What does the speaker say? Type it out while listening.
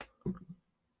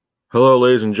Hello,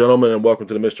 ladies and gentlemen, and welcome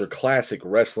to the Mr. Classic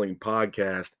Wrestling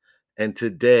Podcast. And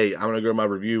today I'm going to go my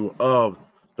review of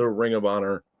the Ring of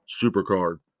Honor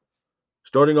Supercard.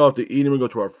 Starting off the evening, we go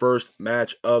to our first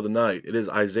match of the night. It is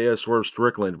Isaiah Swerve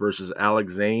Strickland versus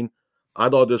Alex Zane. I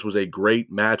thought this was a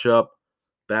great matchup,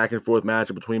 back and forth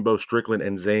matchup between both Strickland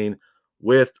and Zane,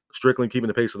 with Strickland keeping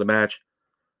the pace of the match.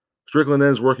 Strickland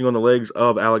then is working on the legs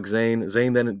of Alex Zane.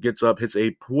 Zane then gets up, hits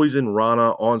a poison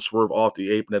Rana on Swerve off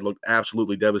the apron that looked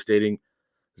absolutely devastating.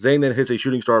 Zane then hits a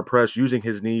shooting star press using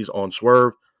his knees on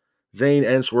Swerve. Zane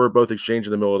and Swerve both exchange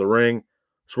in the middle of the ring.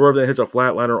 Swerve then hits a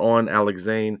flatliner on Alex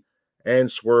Zane,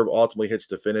 and Swerve ultimately hits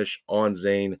the finish on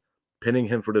Zane, pinning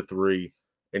him for the 3.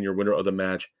 And your winner of the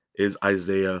match is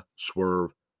Isaiah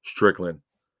Swerve Strickland.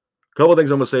 A couple of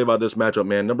things I'm going to say about this matchup,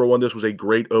 man. Number one, this was a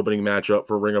great opening matchup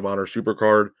for Ring of Honor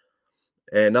Supercard.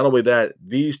 And not only that,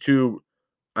 these two,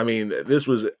 this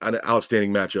was an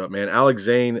outstanding matchup, man. Alex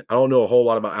Zane, I don't know a whole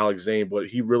lot about Alex Zane, but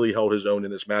he really held his own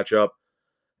in this matchup.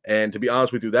 And to be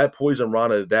honest with you, that poison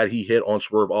Rana that he hit on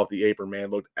Swerve off the apron, man,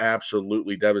 looked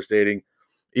absolutely devastating.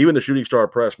 Even the shooting star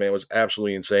press, man, was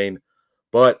absolutely insane.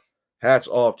 But hats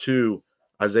off to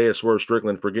Isaiah Swerve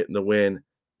Strickland for getting the win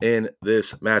in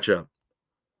this matchup.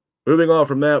 Moving on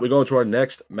from that, we go into our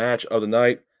next match of the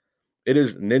night. It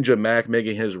is Ninja Mac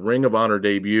making his Ring of Honor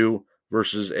debut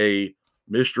versus a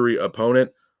mystery opponent.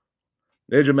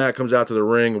 Ninja Mac comes out to the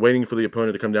ring, waiting for the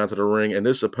opponent to come down to the ring, and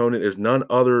this opponent is none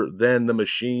other than the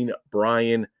Machine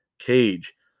Brian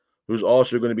Cage, who's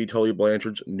also going to be Tully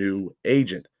Blanchard's new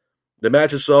agent. The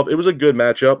match itself, it was a good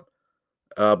matchup.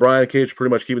 Brian Cage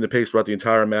pretty much keeping the pace throughout the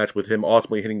entire match, with him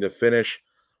ultimately hitting the finish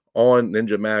on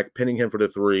Ninja Mac, pinning him for the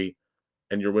 3,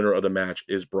 and your winner of the match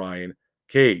is Brian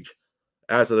Cage.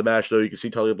 After the match, though, you can see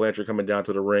Tully Blanchard coming down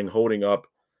to the ring, holding up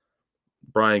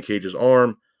Brian Cage's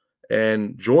arm.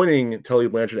 And joining Tully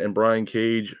Blanchard and Brian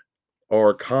Cage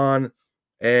are Khan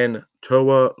and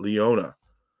Toa Leona.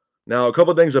 Now, a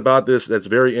couple of things about this that's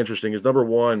very interesting is, number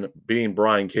one, being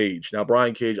Brian Cage. Now,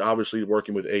 Brian Cage obviously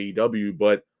working with AEW,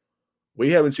 but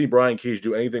we haven't seen Brian Cage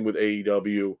do anything with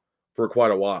AEW for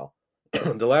quite a while.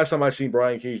 The last time I seen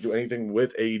Brian Cage do anything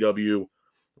with AEW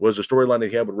was the storyline that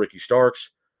he had with Ricky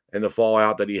Starks and the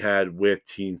fallout that he had with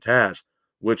Team Taz,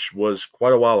 which was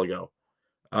quite a while ago.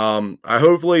 I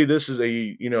hopefully this is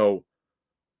a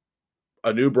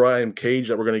new Brian Cage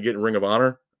that we're going to get in Ring of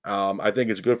Honor. I think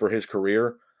it's good for his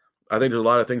career. I think there's a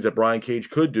lot of things that Brian Cage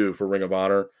could do for Ring of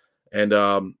Honor, and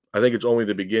I think it's only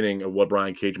the beginning of what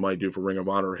Brian Cage might do for Ring of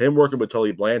Honor. Him working with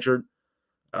Tully Blanchard,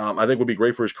 I think would be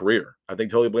great for his career. I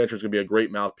think Tully Blanchard is going to be a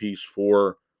great mouthpiece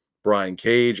for Brian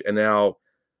Cage, and now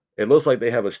it looks like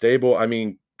they have a stable. I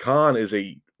mean, Khan is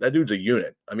that dude's a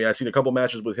unit. I mean, I've seen a couple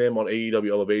matches with him on AEW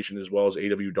Elevation as well as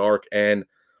AEW Dark, and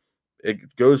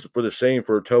it goes for the same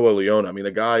for Toa Leona. I mean,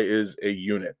 the guy is a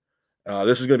unit.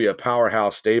 This is going to be a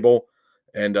powerhouse stable,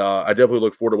 and I definitely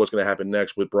look forward to what's going to happen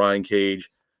next with Brian Cage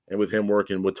and with him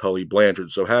working with Tully Blanchard.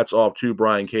 So hats off to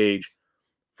Brian Cage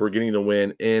for getting the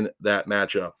win in that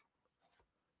matchup.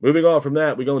 Moving on from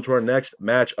that, we go into our next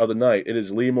match of the night. It is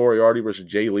Lee Moriarty versus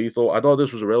Jay Lethal. I thought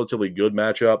this was a relatively good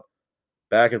matchup.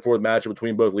 Back and forth matchup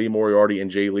between both Lee Moriarty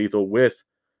and Jay Lethal, with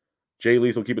Jay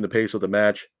Lethal keeping the pace of the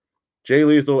match. Jay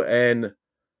Lethal and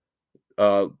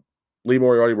Lee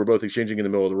Moriarty were both exchanging in the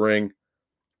middle of the ring.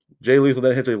 Jay Lethal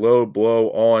then hits a low blow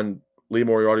on Lee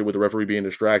Moriarty with the referee being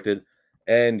distracted,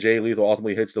 and Jay Lethal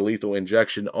ultimately hits the lethal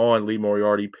injection on Lee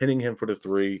Moriarty, pinning him for the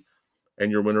 3, and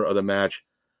your winner of the match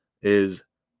is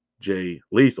Jay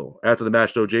Lethal. After the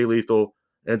match, though, Jay Lethal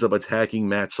ends up attacking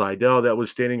Matt Sydal that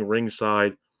was standing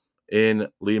ringside in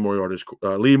Lee Moriarty's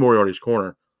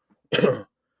corner. A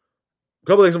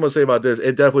couple things I'm going to say about this.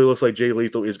 It definitely looks like Jay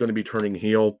Lethal is going to be turning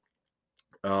heel.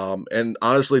 And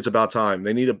honestly, it's about time.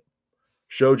 They need to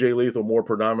show Jay Lethal more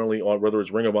predominantly on whether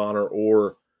it's Ring of Honor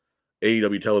or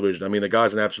AEW television. I mean, the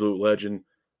guy's an absolute legend,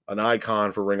 an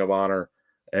icon for Ring of Honor,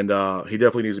 and he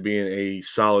definitely needs to be in a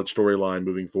solid storyline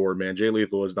moving forward, man. Jay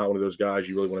Lethal is not one of those guys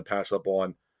you really want to pass up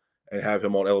on and have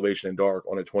him on Elevation and Dark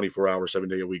on a 24-hour,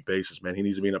 7-day-a-week basis, man. He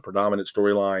needs to be in a predominant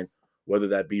storyline, whether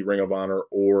that be Ring of Honor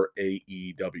or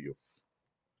AEW.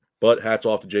 But hats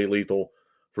off to Jay Lethal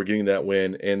for getting that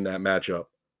win in that matchup.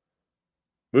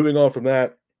 Moving on from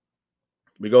that,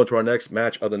 we go to our next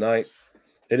match of the night.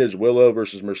 It is Willow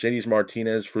versus Mercedes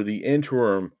Martinez for the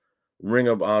interim Ring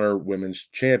of Honor Women's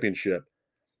Championship.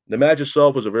 The match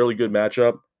itself was a really good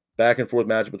matchup, back and forth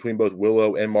match between both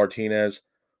Willow and Martinez,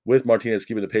 with Martinez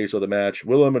keeping the pace of the match.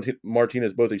 Willow and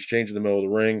Martinez both exchange in the middle of the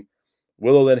ring.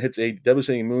 Willow then hits a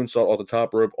devastating moonsault off the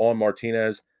top rope on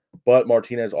Martinez, but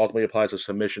Martinez ultimately applies a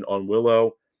submission on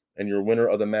Willow, and your winner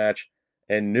of the match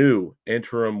and new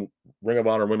interim Ring of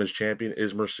Honor Women's Champion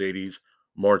is Mercedes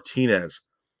Martinez.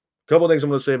 A couple of things I'm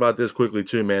going to say about this quickly,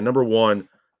 too, man. Number one,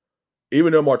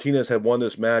 even though Martinez had won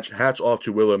this match, hats off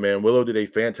to Willow, man. Willow did a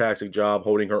fantastic job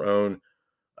holding her own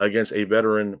against a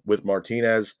veteran with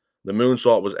Martinez. The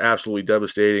moonsault was absolutely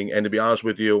devastating. And to be honest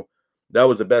with you, that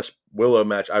was the best Willow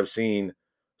match I've seen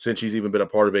since she's even been a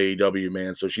part of AEW,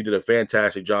 man. So she did a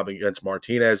fantastic job against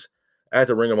Martinez at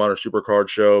the Ring of Honor Supercard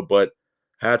show. But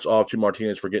hats off to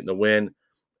Martinez for getting the win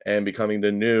and becoming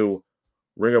the new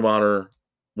Ring of Honor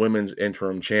Women's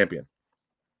Interim Champion.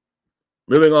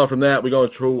 Moving on from that, we go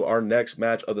to our next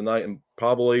match of the night, and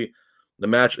probably the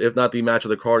match, if not the match of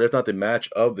the card, if not the match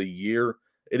of the year.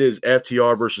 It is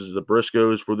FTR versus the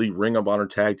Briscoes for the Ring of Honor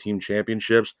Tag Team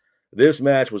Championships. This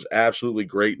match was absolutely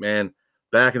great, man.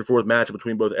 Back and forth match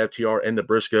between both FTR and the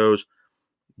Briscoes.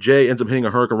 Jay ends up hitting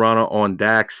a Hurricanrana on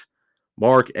Dax.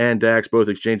 Mark and Dax both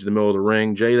exchange in the middle of the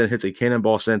ring. Jay then hits a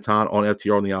Cannonball Senton on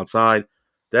FTR on the outside.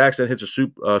 Dax then hits a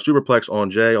superplex on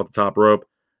Jay off the top rope.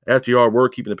 FTR were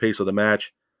keeping the pace of the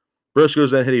match.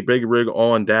 Briscoes then hit a big rig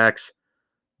on Dax.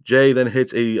 Jay then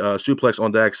hits a suplex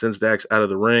on Dax, sends Dax out of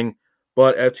the ring.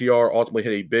 But FTR ultimately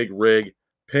hit a big rig,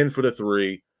 pin for the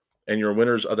 3, and your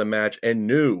winners of the match and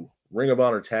new Ring of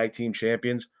Honor Tag Team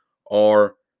Champions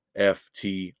are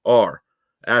FTR.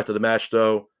 After the match,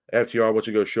 though, FTR wants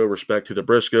to go show respect to the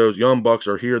Briscoes. Young Bucks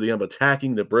are here. They end up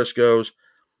attacking the Briscoes,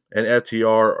 and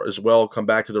FTR as well come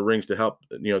back to the rings to help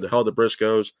the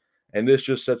Briscoes. And this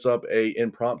just sets up a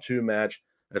impromptu match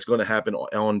that's going to happen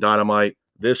on Dynamite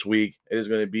this week. It is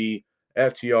going to be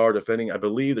FTR defending, I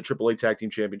believe, the AAA Tag Team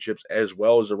Championships as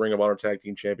well as the Ring of Honor Tag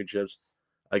Team Championships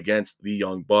against the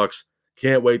Young Bucks.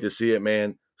 Can't wait to see it,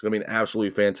 man. It's going to be an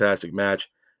absolutely fantastic match.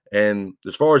 And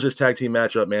as far as this tag team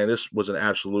matchup, man, this was an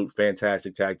absolute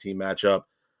fantastic tag team matchup.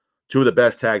 Two of the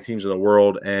best tag teams in the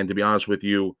world. And to be honest with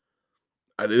you,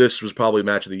 this was probably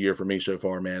match of the year for me so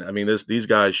far, man. I mean, these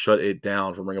guys shut it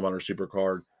down from Ring of Honor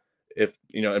Supercard.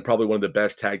 And probably one of the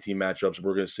best tag team matchups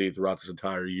we're going to see throughout this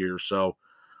entire year. So,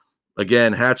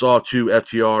 again, hats off to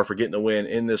FTR for getting the win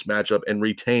in this matchup and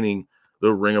retaining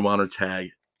the Ring of Honor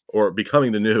tag, or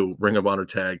becoming the new Ring of Honor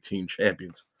Tag Team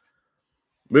Champions.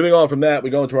 Moving on from that, we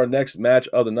go into our next match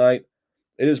of the night.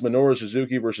 It is Minoru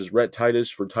Suzuki versus Rhett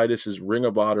Titus for Titus's Ring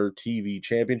of Honor TV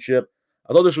Championship.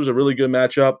 I thought this was a really good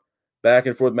matchup. Back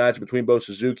and forth match between both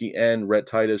Suzuki and Rhett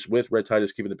Titus, with Rhett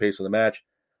Titus keeping the pace of the match.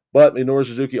 But Minoru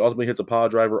Suzuki ultimately hits a pile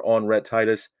driver on Rhett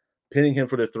Titus, pinning him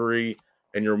for the 3.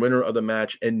 And your winner of the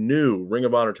match and new Ring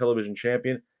of Honor Television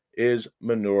Champion is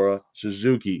Minoru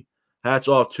Suzuki. Hats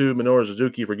off to Minoru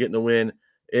Suzuki for getting the win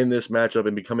in this matchup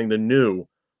and becoming the new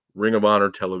Ring of Honor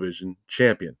Television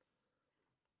Champion.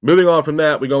 Moving on from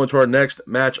that, we go into our next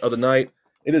match of the night.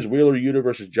 It is Wheeler Yuta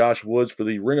versus Josh Woods for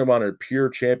the Ring of Honor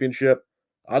Pure Championship.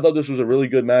 I thought this was a really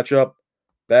good matchup.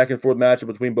 Back and forth matchup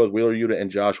between both Wheeler Yuta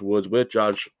and Josh Woods, with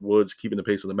Josh Woods keeping the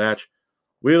pace of the match.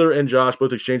 Wheeler and Josh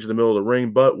both exchange in the middle of the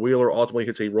ring, but Wheeler ultimately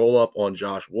hits a roll-up on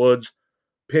Josh Woods,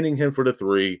 pinning him for the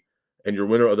 3. And your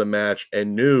winner of the match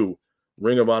and new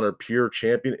Ring of Honor Pure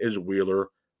Champion is Wheeler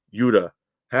Yuta.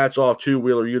 Hats off to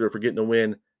Wheeler Yuta for getting the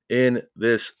win in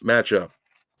this matchup.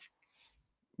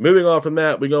 Moving on from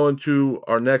that, we go into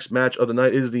our next match of the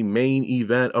night. It is the main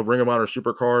event of Ring of Honor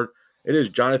Supercard. It is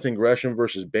Jonathan Gresham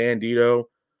versus Bandito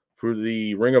for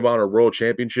the Ring of Honor World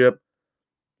Championship,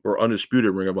 or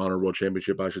Undisputed Ring of Honor World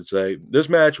Championship, I should say. This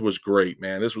match was great,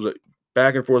 man. This was a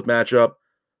back-and-forth matchup.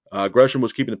 Gresham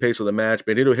was keeping the pace of the match.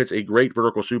 Bandito hits a great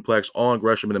vertical suplex on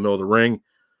Gresham in the middle of the ring.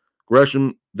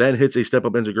 Gresham then hits a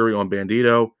step-up enziguri on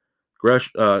Bandito.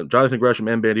 Jonathan Gresham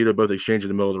and Bandito both exchange in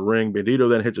the middle of the ring. Bandito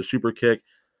then hits a super kick,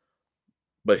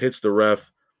 but hits the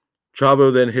ref.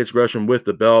 Chavo then hits Gresham with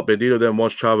the belt. Bandito then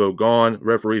wants Chavo gone.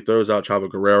 Referee throws out Chavo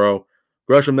Guerrero.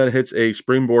 Gresham then hits a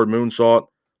springboard moonsault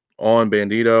on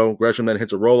Bandito. Gresham then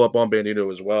hits a roll-up on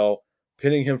Bandito as well,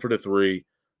 pinning him for the 3.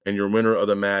 And your winner of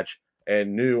the match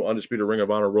and new Undisputed Ring of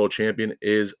Honor World Champion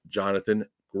is Jonathan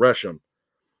Gresham.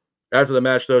 After the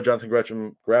match, though, Jonathan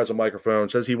Gresham grabs a microphone,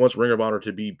 says he wants Ring of Honor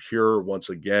to be pure once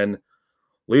again.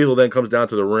 Lethal then comes down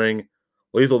to the ring.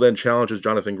 Lethal then challenges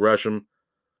Jonathan Gresham.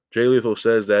 Jay Lethal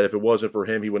says that if it wasn't for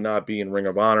him, he would not be in Ring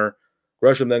of Honor.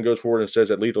 Gresham then goes forward and says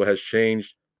that Lethal has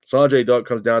changed. Sanjay Dutt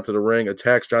comes down to the ring,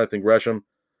 attacks Jonathan Gresham,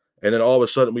 and then all of a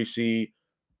sudden we see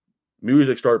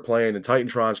music start playing, and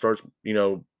Titantron starts,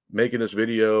 making this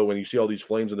video, when you see all these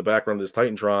flames in the background of this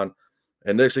Titantron,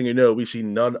 and next thing you know, we see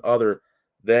none other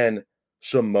than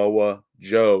Samoa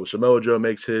Joe. Samoa Joe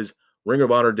makes his Ring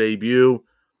of Honor debut,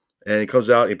 and he comes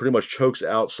out and he pretty much chokes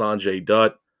out Sanjay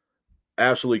Dutt.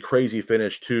 Absolutely crazy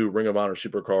finish to Ring of Honor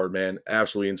Supercard, man.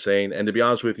 Absolutely insane. And to be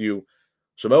honest with you,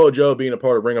 Samoa Joe being a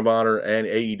part of Ring of Honor and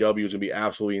AEW is going to be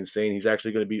absolutely insane. He's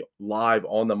actually going to be live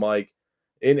on the mic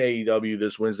in AEW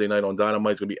this Wednesday night on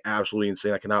Dynamite. It's going to be absolutely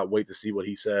insane. I cannot wait to see what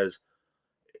he says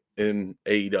in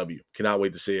AEW. Cannot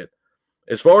wait to see it.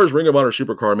 As far as Ring of Honor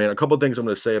Supercard, man, a couple of things I'm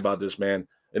going to say about this, man.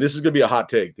 And this is going to be a hot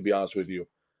take, to be honest with you.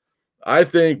 I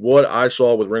think what I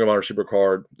saw with Ring of Honor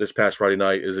Supercard this past Friday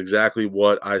night is exactly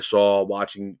what I saw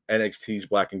watching NXT's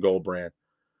Black and Gold brand.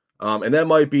 And that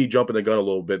might be jumping the gun a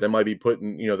little bit. That might be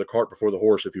putting, the cart before the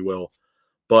horse, if you will.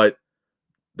 But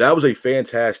that was a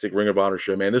fantastic Ring of Honor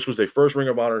show, man. This was the first Ring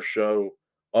of Honor show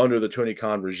under the Tony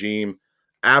Khan regime.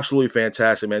 Absolutely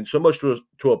fantastic, man. So much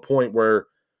to a point where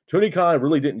Tony Khan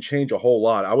really didn't change a whole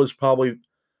lot.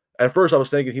 At first I was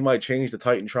thinking he might change the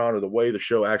Titantron or the way the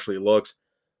show actually looks.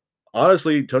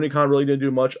 Honestly, Tony Khan really didn't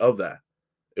do much of that.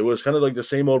 It was kind of like the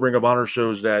same old Ring of Honor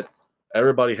shows that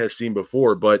everybody has seen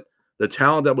before, but the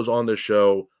talent that was on this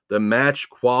show, the match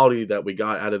quality that we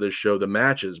got out of this show, the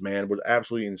matches, man, was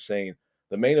absolutely insane.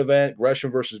 The main event,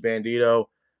 Gresham versus Bandito,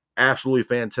 absolutely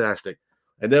fantastic.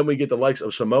 And then we get the likes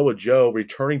of Samoa Joe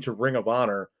returning to Ring of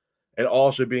Honor and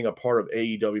also being a part of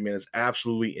AEW, man, is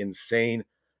absolutely insane.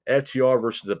 FTR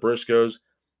versus the Briscoes,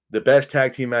 the best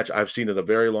tag team match I've seen in a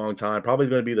very long time. Probably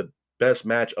going to be the best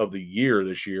match of the year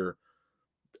this year.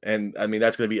 And I mean,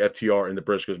 that's going to be FTR and the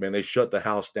Briscoes, man. They shut the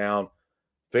house down.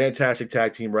 Fantastic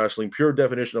tag team wrestling, pure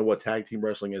definition of what tag team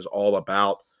wrestling is all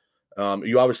about.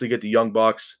 You obviously get the Young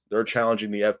Bucks. They're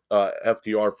challenging the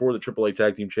FTR for the AAA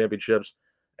Tag Team Championships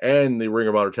and the Ring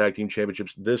of Honor Tag Team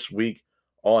Championships this week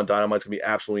on Dynamite. It's going to be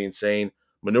absolutely insane.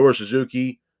 Minoru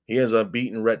Suzuki, he ends up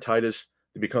beating Rhett Titus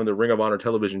to become the Ring of Honor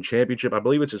Television Championship. I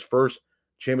believe it's his first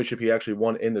championship he actually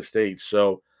won in the States.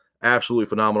 So absolutely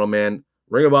phenomenal, man.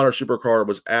 Ring of Honor Supercard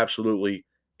was absolutely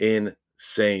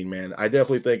insane, man. I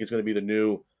definitely think it's going to be the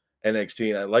new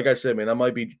NXT. And like I said, man, I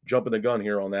might be jumping the gun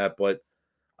here on that, but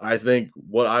I think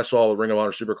what I saw with Ring of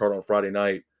Honor Supercard on Friday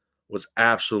night was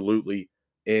absolutely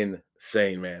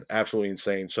insane, man. Absolutely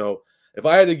insane. So if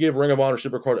I had to give Ring of Honor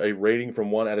Supercard a rating from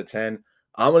 1 out of 10,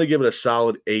 I'm going to give it a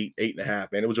solid 8,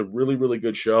 8.5. Man, it was a really, really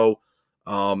good show.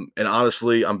 And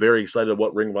honestly, I'm very excited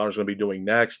what Ring of Honor is going to be doing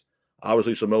next.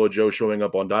 Obviously, Samoa Joe showing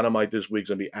up on Dynamite this week is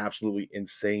going to be absolutely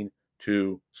insane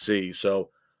to see. So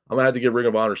I'm going to have to give Ring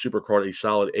of Honor Supercard a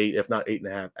solid 8, if not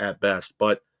 8.5 at best.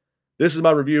 But this is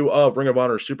my review of Ring of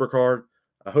Honor Supercard.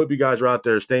 I hope you guys are out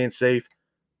there staying safe.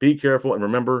 Be careful, and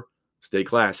remember, stay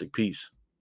classic. Peace.